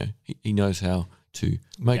 He knows how to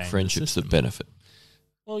make Game friendships that benefit.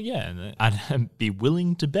 Well, yeah, and I'd be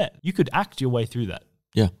willing to bet. You could act your way through that.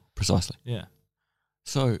 Yeah, precisely. Yeah.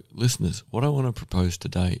 So, listeners, what I want to propose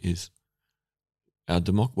today is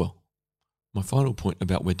my final point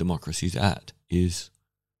about where democracy's at is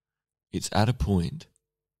it's at a point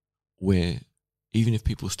where even if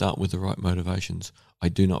people start with the right motivations, I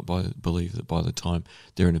do not believe that by the time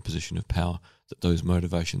they're in a position of power that those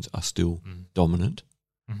motivations are still dominant.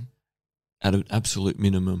 Mm-hmm. At an absolute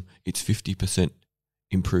minimum, it's 50%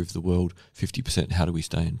 improve the world, 50% how do we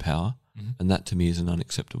stay in power, and that to me is an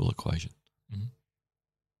unacceptable equation. Mm-hmm.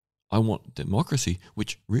 I want democracy,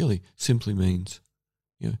 which really simply means,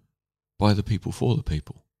 by the people for the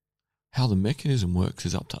people. How the mechanism works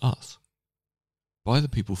is up to us. By the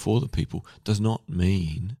people for the people does not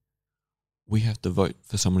mean we have to vote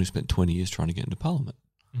for someone who spent 20 years trying to get into Parliament.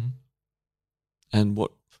 Mm-hmm. And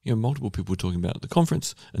what multiple people were talking about at the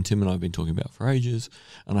conference, and Tim and I have been talking about for ages,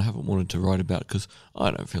 and I haven't wanted to write about it because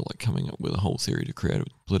I don't feel like coming up with a whole theory to create a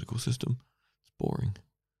political system. It's boring.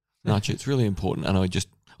 No, actually, it's really important, and I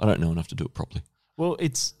don't know enough to do it properly. Well,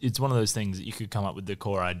 it's one of those things that you could come up with the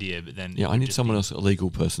core idea, but then I need someone else, a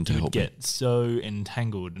legal person, to help me. Get so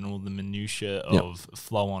entangled in all the minutiae of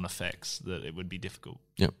flow-on effects that it would be difficult.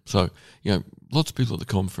 Yeah. So, lots of people at the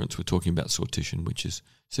conference were talking about sortition, which is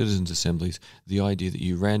citizens' assemblies, the idea that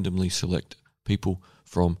you randomly select people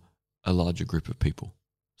from a larger group of people.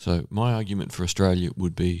 So my argument for Australia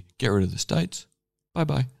would be get rid of the states,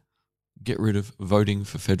 bye-bye. Get rid of voting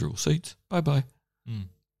for federal seats, bye-bye.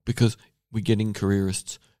 Because we're getting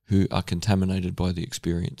careerists who are contaminated by the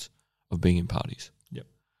experience of being in parties. Yep.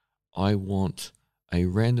 I want a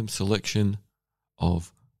random selection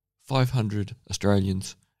of 500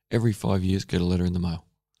 Australians every 5 years get a letter in the mail.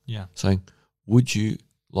 Yeah. Saying, would you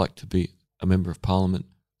like to be a member of Parliament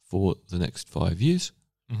for the next 5 years?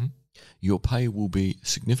 Mm-hmm. Your pay will be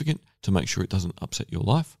significant to make sure it doesn't upset your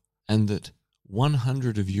life, and that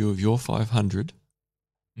 100 of your 500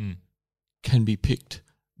 can be picked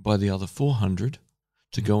by the other 400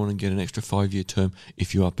 to go on and get an extra 5-year term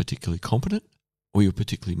if you are particularly competent or you're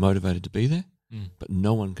particularly motivated to be there, but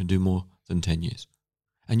no one can do more than 10 years.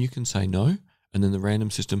 And you can say no, and then the random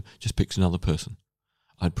system just picks another person.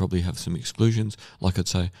 I'd probably have some exclusions, like I'd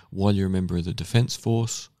say, while you're a member of the Defence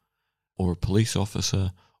Force or a police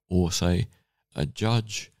officer or, say, a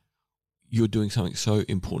judge, you're doing something so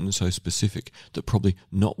important and so specific that probably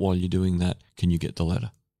not while you're doing that can you get the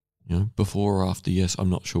letter. Before or after, yes, I'm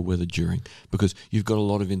not sure whether during, because you've got a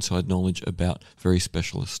lot of inside knowledge about very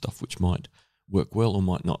specialist stuff which might work well or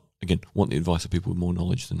might not. Again, want the advice of people with more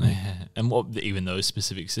knowledge than me. And even those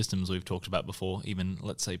specific systems we've talked about before, even,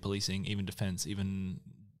 let's say, policing, even defence, even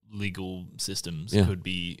legal systems Yeah. could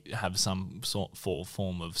have some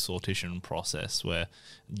form of sortition process where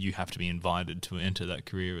you have to be invited to enter that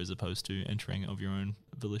career as opposed to entering of your own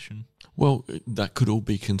volition. Well, that could all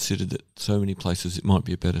be considered at so many places. It might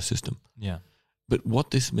be a better system. Yeah. But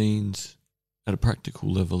what this means at a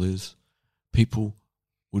practical level is people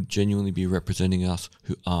would genuinely be representing us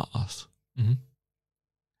who are us. Mm-hmm.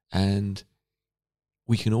 And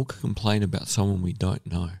we can all complain about someone we don't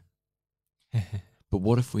know. But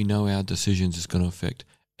what if we know our decisions is going to affect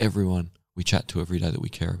everyone we chat to every day that we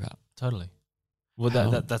care about? Totally. Well,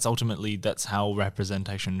 that's ultimately, that's how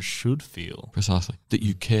representation should feel. Precisely. That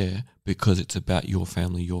you care because it's about your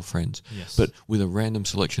family, your friends. Yes. But with a random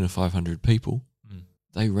selection of 500 people,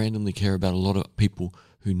 they randomly care about a lot of people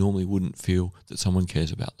who normally wouldn't feel that someone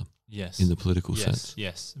cares about them. Yes. In the political sense.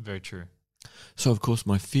 Yes, very true. So, of course,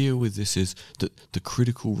 my fear with this is that the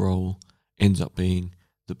critical role ends up being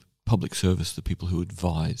the public service, the people who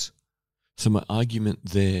advise. So my argument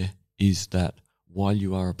there is that while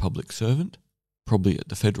you are a public servant, probably at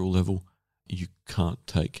the federal level, you can't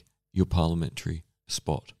take your parliamentary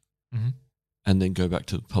spot and then go back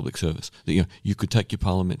to the public service. That, you could take your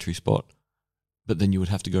parliamentary spot, but then you would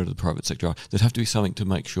have to go to the private sector. There'd have to be something to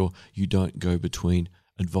make sure you don't go between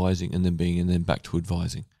advising and then being and then back to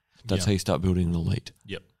advising. That's how you start building an elite.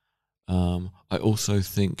 Yep. I also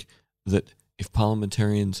think that if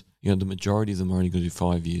parliamentarians, the majority of them are only going to do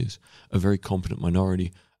 5 years, a very competent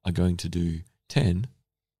minority are going to do 10,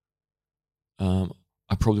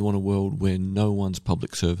 I probably want a world where no one's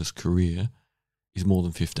public service career is more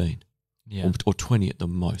than 15 or 20 at the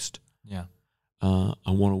most. Yeah.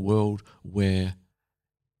 I want a world where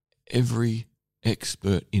every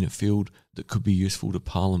expert in a field that could be useful to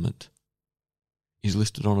Parliament is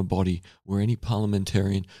listed on a body where any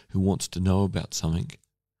parliamentarian who wants to know about something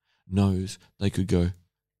knows they could go,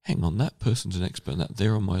 hang on, that person's an expert in that.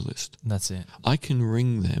 They're on my list. That's it. I can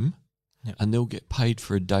ring them Yep. and they'll get paid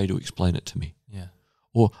for a day to explain it to me. Yeah.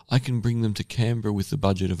 Or I can bring them to Canberra with the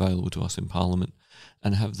budget available to us in Parliament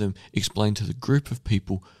and have them explain to the group of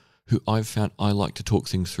people who I've found I like to talk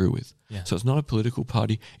things through with. Yeah. So it's not a political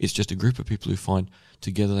party, it's just a group of people who find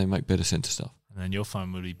together they make better sense of stuff. And then your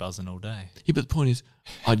phone would be buzzing all day. Yeah, but the point is,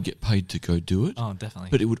 I'd get paid to go do it, Oh, definitely.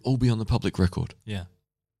 but it would all be on the public record yeah.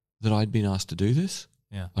 that I'd been asked to do this.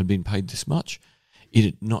 Yeah. I'd been paid this much. It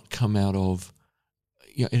had not come out of,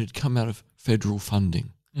 it had come out of federal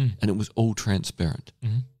funding, and it was all transparent.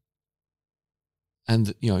 Mm-hmm.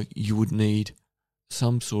 And you would need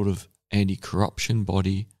some sort of anti-corruption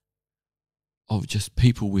body of just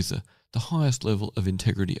people with the highest level of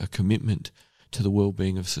integrity, a commitment to the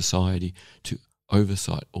well-being of society to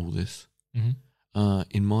oversight all this. Mm-hmm.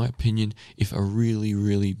 In my opinion, if a really,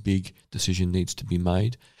 really big decision needs to be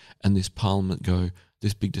made and this Parliament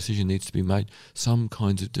this big decision needs to be made, some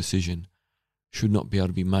kinds of decision should not be able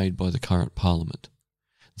to be made by the current Parliament.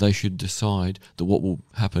 They should decide that what will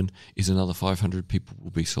happen is another 500 people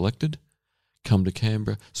will be selected, come to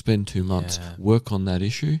Canberra, spend 2 months, work on that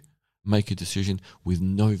issue, make a decision with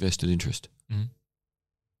no vested interest. Mm-hmm.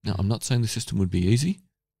 Now, I'm not saying the system would be easy,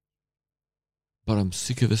 but I'm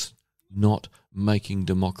sick of us not making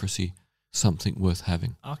democracy something worth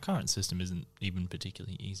having. Our current system isn't even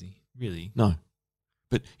particularly easy, really. No.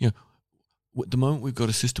 But, at the moment we've got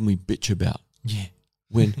a system we bitch about. Yeah.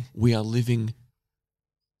 When we are living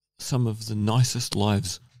some of the nicest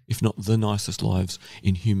lives, if not the nicest lives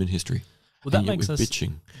in human history. Well, that and yet makes we're us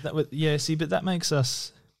bitching. But that makes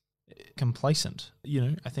us complacent.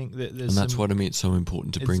 I think that there's And that's what I mean. It's so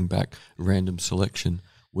important to bring back random selection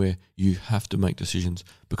where you have to make decisions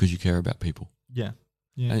because you care about people. Yeah.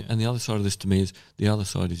 Yeah. And the other side of this to me is, you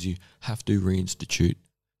have to reinstitute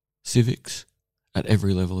civics at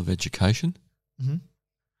every level of education. Mm-hmm.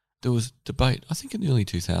 There was debate, I think in the early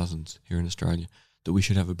 2000s here in Australia, that we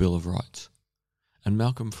should have a Bill of Rights. And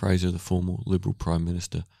Malcolm Fraser, the former Liberal Prime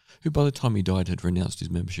Minister, who by the time he died had renounced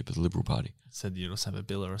his membership of the Liberal Party. Said you'd also have a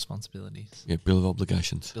Bill of Responsibilities. Yeah, Bill of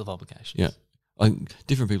Obligations. Bill of Obligations. Yeah. I think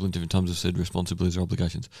different people in different times have said responsibilities or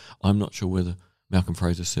obligations. I'm not sure whether Malcolm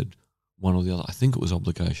Fraser said one or the other. I think it was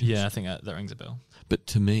obligations. Yeah, I think that rings a bell. But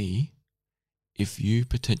to me, if you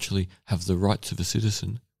potentially have the rights of a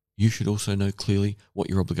citizen, you should also know clearly what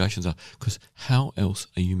your obligations are. Because how else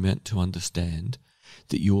are you meant to understand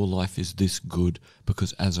that your life is this good?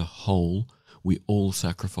 Because as a whole, we all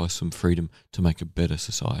sacrifice some freedom to make a better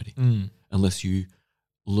society. Unless you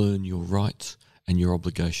learn your rights and your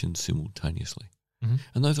obligations simultaneously. Mm-hmm.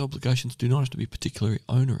 And those obligations do not have to be particularly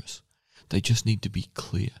onerous. They just need to be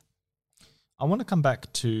clear. I want to come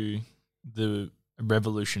back to the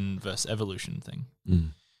revolution versus evolution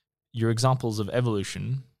thing. Your examples of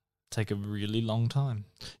evolution take a really long time.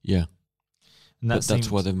 Yeah. And But that's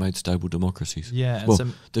why they've made stable democracies. Yeah. Well,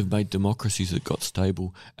 they've made democracies that got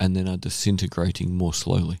stable and then are disintegrating more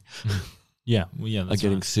slowly. Yeah. Well, yeah. That's are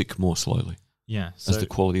getting right. sick more slowly Yeah. as the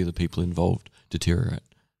quality of the people involved deteriorate.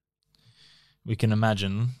 We can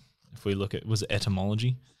imagine, if we look at, was it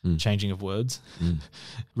etymology? Changing of words.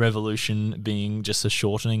 Revolution being just a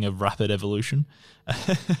shortening of rapid evolution.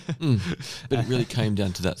 But it really came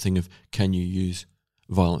down to that thing of, can you use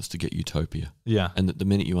violence to get utopia? Yeah. And that the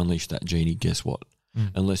minute you unleash that genie, guess what?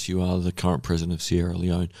 Unless you are the current president of Sierra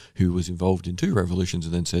Leone, who was involved in 2 revolutions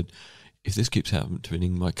and then said, if this keeps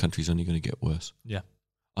happening, my country's only going to get worse. Yeah.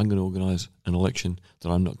 I'm going to organise an election that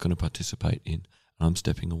I'm not going to participate in, and I'm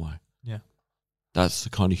stepping away. Yeah. That's the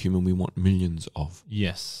kind of human we want millions of,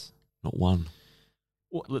 Yes. not one.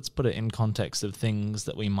 Well, let's put it in context of things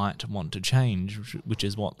that we might want to change, which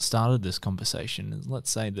is what started this conversation. Is,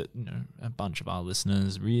 let's say that, you know, a bunch of our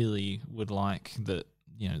listeners really would like that,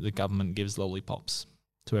 you know, the government gives lollipops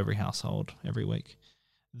to every household every week.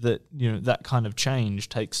 That, you know, that kind of change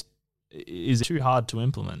is too hard to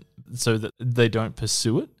implement, so that they don't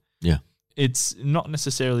pursue it. Yeah. It's not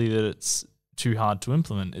necessarily that it's too hard to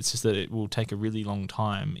implement. It's just that it will take a really long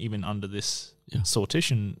time, even under this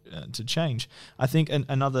sortition, to change. I think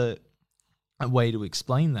another way to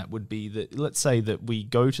explain that would be that, let's say that we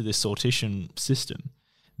go to this sortition system,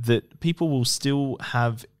 that people will still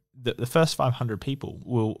have the first 500 people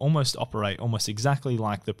will almost operate almost exactly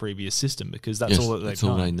like the previous system, because that's all that they've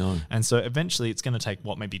known. All they know. And so eventually it's going to take,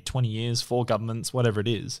 maybe 20 years, 4 governments, whatever it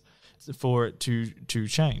is, for it to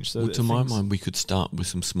change. So to my mind, we could start with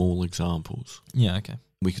some small examples. Yeah, okay.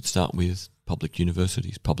 We could start with public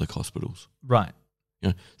universities, public hospitals. Right. You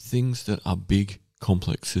know, things that are big,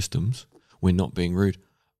 complex systems. We're not being rude.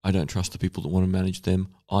 I don't trust the people that want to manage them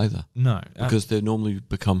either. No. Because they normally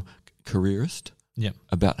become careerist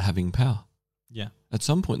about having power. Yeah. At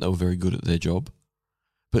some point, they were very good at their job.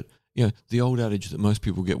 But, you know, the old adage that most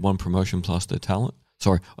people get 1 promotion plus their talent.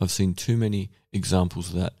 Sorry, I've seen too many examples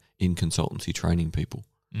of that in consultancy training people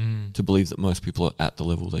to believe that most people are at the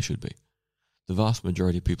level they should be. The vast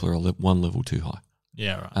majority of people are 1 level too high.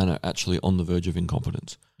 Yeah, right. And are actually on the verge of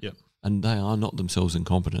incompetence. Yep. And they are not themselves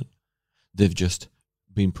incompetent. They've just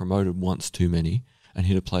been promoted once too many and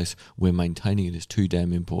hit a place where maintaining it is too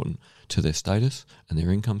damn important to their status and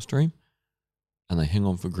their income stream, and they hang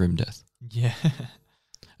on for grim death. Yeah.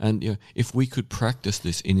 And, you know, if we could practice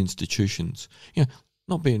this in institutions, you know,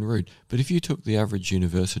 not being rude, but if you took the average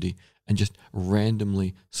university and just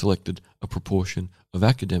randomly selected a proportion of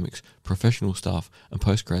academics, professional staff and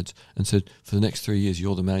postgrads and said, for the next 3 years,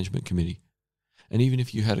 you're the management committee. And even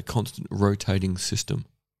if you had a constant rotating system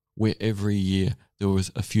where every year there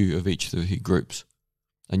was a few of each of the groups,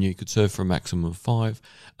 and you could serve for a maximum of 5,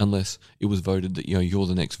 unless it was voted that, you know, you're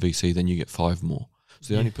the next VC, then you get 5 more.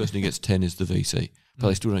 So the only person who gets 10 is the VC, but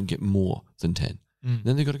they still don't get more than 10.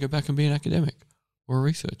 Then they've got to go back and be an academic or a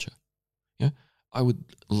researcher. Yeah, I would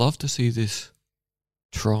love to see this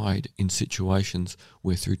tried in situations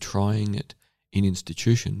where, through trying it in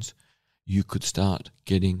institutions, you could start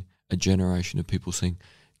getting a generation of people saying,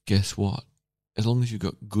 guess what? As long as you've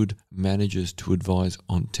got good managers to advise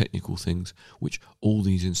on technical things, which all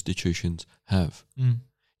these institutions have,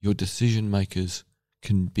 your decision makers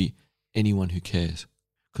can be anyone who cares.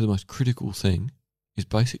 Because the most critical thing is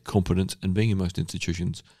basic competence, and being in most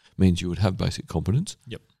institutions means you would have basic competence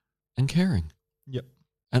and caring. Yep.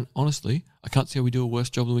 And honestly, I can't see how we do a worse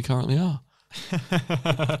job than we currently are.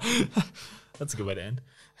 That's a good way to end.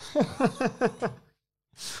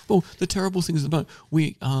 Well, the terrible thing is that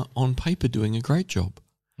we are on paper doing a great job.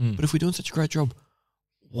 But if we're doing such a great job,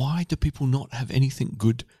 why do people not have anything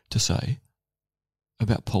good to say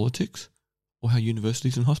about politics or how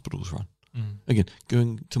universities and hospitals run? Again,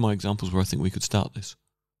 going to my examples where I think we could start this.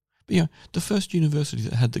 But yeah, the first university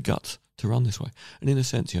that had the guts to run this way. And in a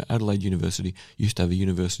sense, Adelaide University used to have a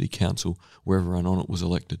university council where everyone on it was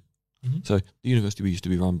elected. So the university used to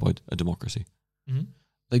be run by a democracy.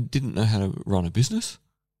 They didn't know how to run a business,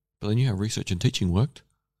 but they knew how research and teaching worked.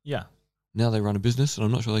 Yeah. Now they run a business, and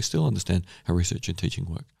I'm not sure they still understand how research and teaching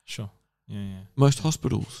work. Sure. Yeah. Most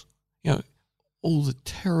hospitals, all the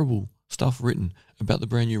terrible stuff written about the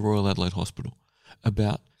brand new Royal Adelaide Hospital,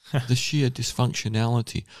 about the sheer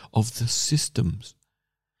dysfunctionality of the systems.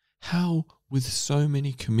 How, with so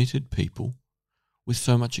many committed people, with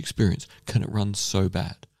so much experience, can it run so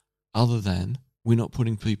bad? Other than we're not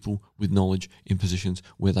putting people with knowledge in positions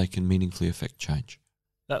where they can meaningfully affect change.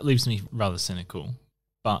 That leaves me rather cynical.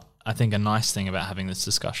 But I think a nice thing about having this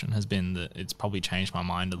discussion has been that it's probably changed my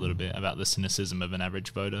mind a little bit about the cynicism of an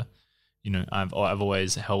average voter. I've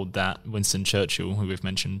always held that Winston Churchill, who we've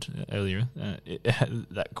mentioned earlier,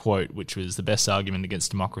 that quote, which was the best argument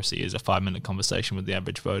against democracy is a 5-minute conversation with the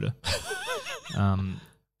average voter.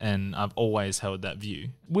 And I've always held that view,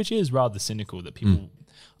 which is rather cynical that people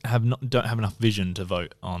don't have enough vision to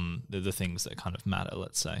vote on the things that kind of matter,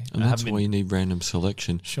 let's say. And that's why you need random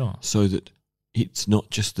selection. Sure. So that it's not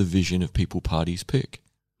just the vision of people parties pick.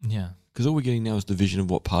 Yeah. Because all we're getting now is the vision of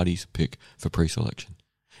what parties pick for pre-selection.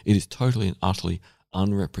 It is totally and utterly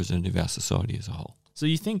unrepresentative of our society as a whole. So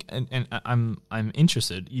you think, and I'm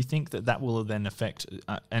interested, you think that will then affect,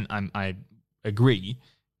 and I agree,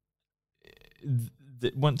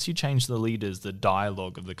 that once you change the leaders, the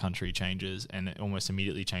dialogue of the country changes, and it almost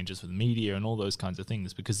immediately changes for the media and all those kinds of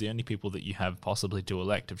things, because the only people that you have possibly to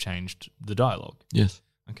elect have changed the dialogue. Yes.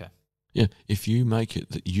 Okay. Yeah, if you make it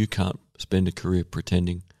that you can't spend a career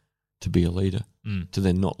pretending to be a leader, to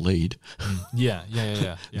then not lead, Yeah.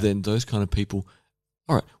 then those kind of people,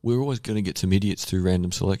 all right, we're always going to get some idiots through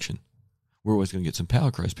random selection. We're always going to get some power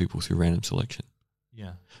crazed people through random selection.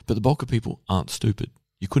 Yeah. But the bulk of people aren't stupid.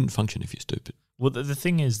 You couldn't function if you're stupid. Well, the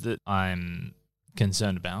thing is that I'm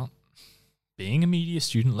concerned about, being a media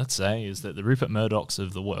student, let's say, is that the Rupert Murdochs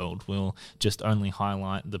of the world will just only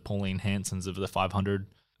highlight the Pauline Hansons of the 500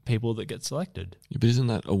 people that get selected. Yeah, but isn't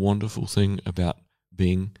that a wonderful thing about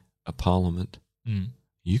being a parliament?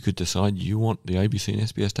 You could decide you want the ABC and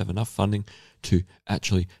SBS to have enough funding to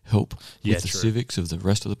actually help with the civics of the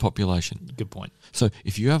rest of the population. Good point. So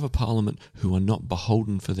if you have a parliament who are not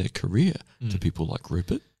beholden for their career to people like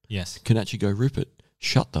Rupert, yes, can actually go, Rupert,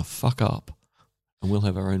 shut the fuck up, and we'll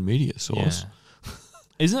have our own media source. Yeah.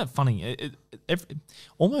 Isn't it funny?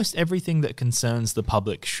 Almost everything that concerns the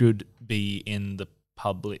public should be in the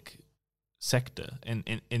public sector,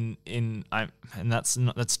 and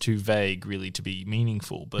that's too vague really to be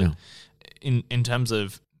meaningful. But in terms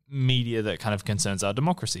of media that kind of concerns our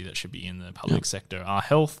democracy, that should be in the public sector. Our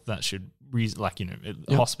health, that should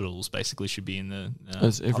hospitals basically should be in the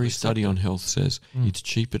as every study sector. on health says, it's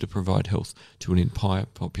cheaper to provide health to an entire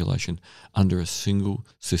population under a single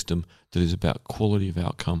system that is about quality of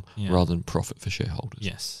outcome rather than profit for shareholders.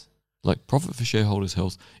 Yes. Like profit for shareholders'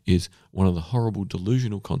 health is one of the horrible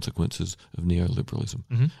delusional consequences of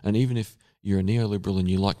neoliberalism. And even if you're a neoliberal and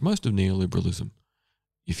you like most of neoliberalism,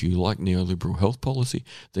 if you like neoliberal health policy,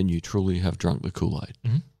 then you truly have drunk the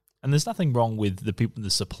Kool-Aid. And there's nothing wrong with the people, the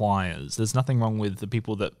suppliers. There's nothing wrong with the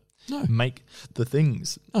people that make the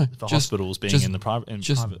things for hospitals being in the private.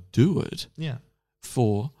 Just do it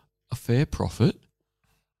for a fair profit,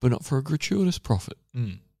 but not for a gratuitous profit.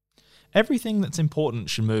 Everything that's important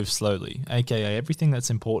should move slowly, aka everything that's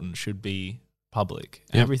important should be public.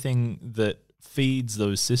 Yep. Everything that feeds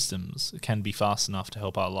those systems can be fast enough to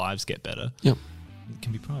help our lives get better. Yep. It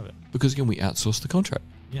can be private. Because again, we outsource the contract.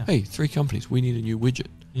 Yeah. Hey, 3 companies, we need a new widget.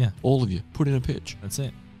 Yeah. All of you, put in a pitch. That's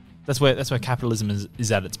it. That's where capitalism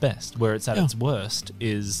is at its best. Where it's at its worst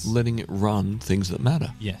is letting it run things that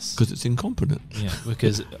matter. Yes. Because it's incompetent. Yeah.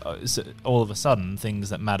 Because all of a sudden things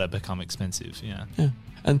that matter become expensive. Yeah. Yeah.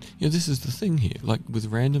 And this is the thing here, like with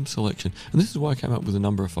random selection, and this is why I came up with a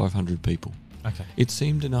number of 500 people. Okay. It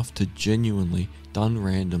seemed enough to genuinely, done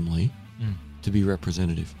randomly, to be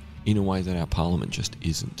representative in a way that our parliament just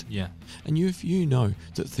isn't. Yeah. And if you know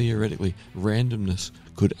that theoretically randomness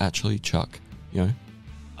could actually chuck,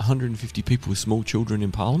 150 people with small children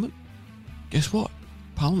in parliament, guess what?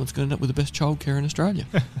 Parliament's going to end up with the best childcare in Australia,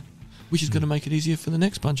 which is going to make it easier for the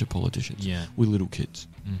next bunch of politicians with little kids.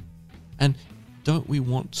 And don't we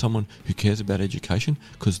want someone who cares about education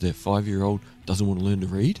because their 5-year-old doesn't want to learn to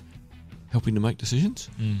read, helping to make decisions?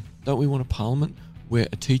 Don't we want a parliament where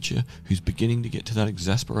a teacher who's beginning to get to that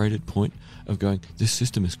exasperated point of going, this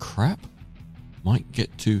system is crap, might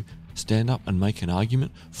get to stand up and make an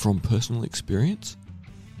argument from personal experience?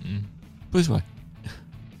 Put it this way,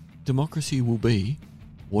 democracy will be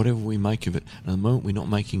whatever we make of it. And at the moment, we're not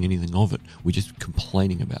making anything of it. We're just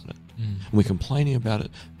complaining about it. And we're complaining about it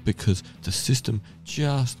because the system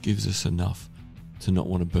just gives us enough to not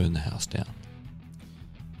want to burn the house down.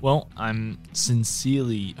 Well, I'm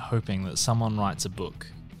sincerely hoping that someone writes a book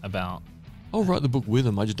about... I'll write the book with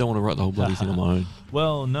them. I just don't want to write the whole bloody thing on my own.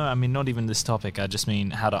 Well, no, I mean, not even this topic. I just mean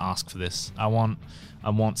how to ask for this. I want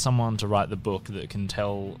someone to write the book that can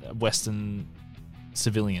tell Western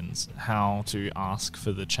civilians how to ask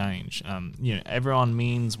for the change. Everyone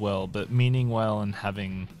means well, but meaning well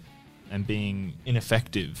and being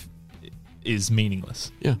ineffective is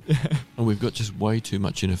meaningless. Yeah. And we've got just way too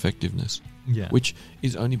much ineffectiveness. Yeah. Which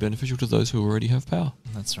is only beneficial to those who already have power.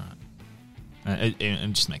 That's right.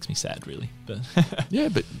 It just makes me sad, really. But yeah,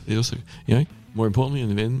 but it also, more importantly,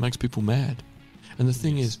 in the end, makes people mad. And the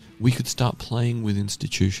thing is, we could start playing with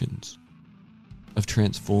institutions of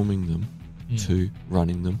transforming them to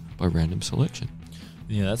running them by random selection.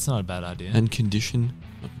 Yeah, that's not a bad idea. And condition,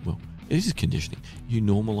 well, it is conditioning. You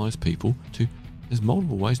normalise people to, there's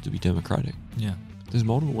multiple ways to be democratic. Yeah. There's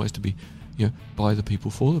multiple ways to be, by the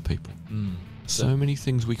people, for the people. So many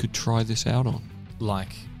things we could try this out on.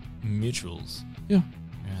 Like mutuals. Yeah.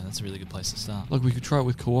 Yeah, that's a really good place to start. Like we could try it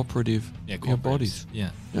with cooperative bodies.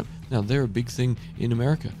 Yeah. Yep. Now, they're a big thing in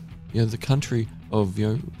America. The country of,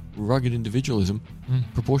 rugged individualism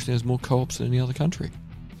proportionally has more co-ops than any other country.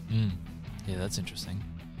 Yeah, that's interesting.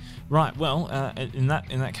 Right, well, in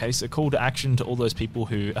that case, a call to action to all those people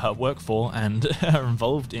who work for and are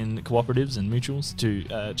involved in cooperatives and mutuals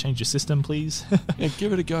to change your system, please. Yeah,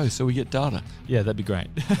 give it a go so we get data. Yeah, that'd be great.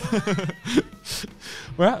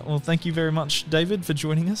 Right, well, thank you very much, David, for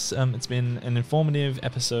joining us. It's been an informative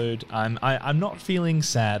episode. I'm not feeling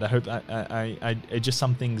sad. I hope I just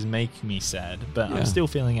some things make me sad, but I'm still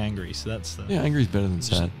feeling angry. So that's angry is better than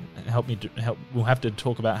sad. Help. We'll have to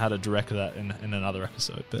talk about how to direct that in another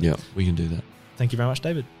episode. But yeah, we can do that. Thank you very much,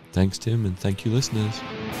 David. Thanks, Tim, and thank you, listeners.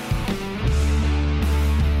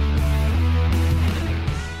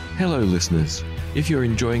 Hello, listeners. If you're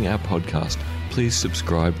enjoying our podcast, please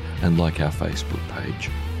subscribe and like our Facebook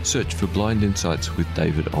page. Search for Blind Insights with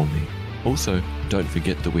David Olney. Also, don't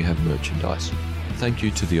forget that we have merchandise. Thank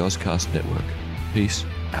you to the Ozcast Network. Peace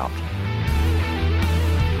out.